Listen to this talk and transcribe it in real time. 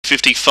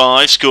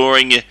2:55,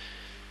 scoring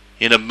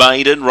in a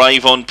maiden.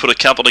 Ravon put a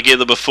couple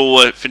together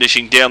before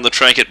finishing down the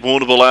track at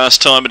Warrnambool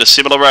last time in a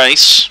similar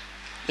race.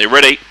 They're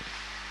ready.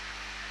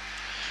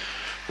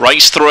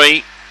 Race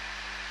 3.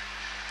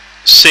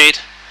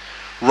 Set.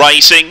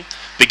 Racing.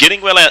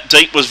 Beginning well out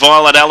deep was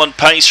Violet Allen.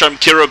 Pace from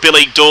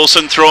Kirribilli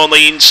Dawson. Through on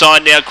the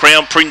inside now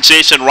Crown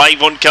Princess, and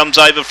Ravon comes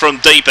over from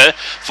deeper.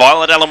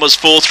 Violet Allen was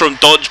fourth from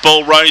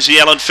Dodgeball. Rosie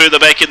Allen further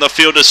back in the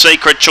field to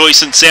Secret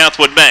Choice and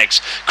Southward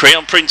Max.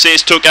 Crown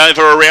Princess took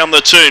over around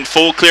the turn.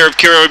 4 clear of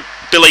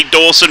Kirribilli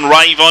Dawson,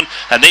 Ravon,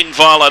 and then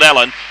Violet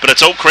Allen. But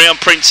it's all Crown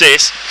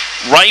Princess.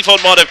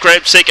 Ravon might have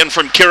grabbed second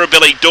from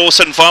Kirribilli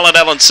Dawson. Violet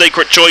Allen,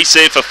 Secret Choice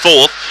there for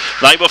fourth.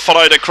 They were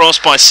followed across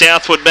by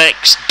Southward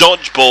Max,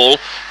 Dodgeball,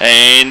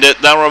 and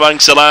they were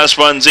amongst the last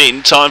ones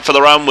in. Time for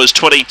the run was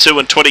 22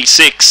 and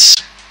 26.